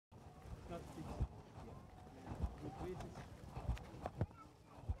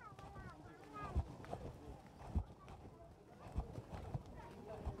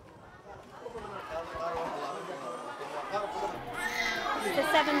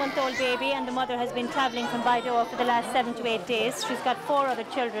7-month-old baby, and the mother has been travelling from Baidoa for the last 7 to 8 days. She's got 4 other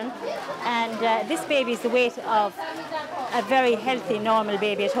children, and this baby is the weight of a very healthy, normal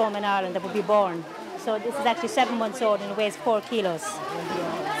baby at home in Ireland that would be born. So this is actually 7 months old and weighs 4 kilos.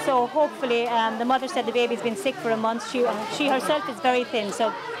 So hopefully, the mother said the baby's been sick for a month. She herself is very thin,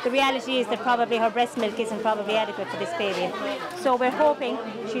 so the reality is that probably her breast milk isn't probably adequate for this baby. So we're hoping,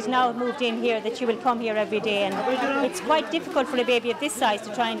 she's now moved in here, that she will come here every day. And it's quite difficult for a baby of this size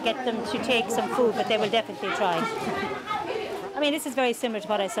to try and get them to take some food, but they will definitely try. I mean, this is very similar to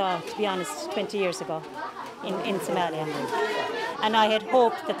what I saw, to be honest, 20 years ago in Somalia. And I had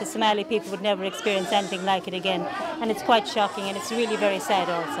hoped that the Somali people would never experience anything like it again. And it's quite shocking, and it's really very sad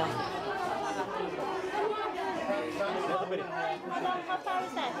also. How far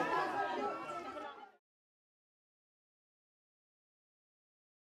is that?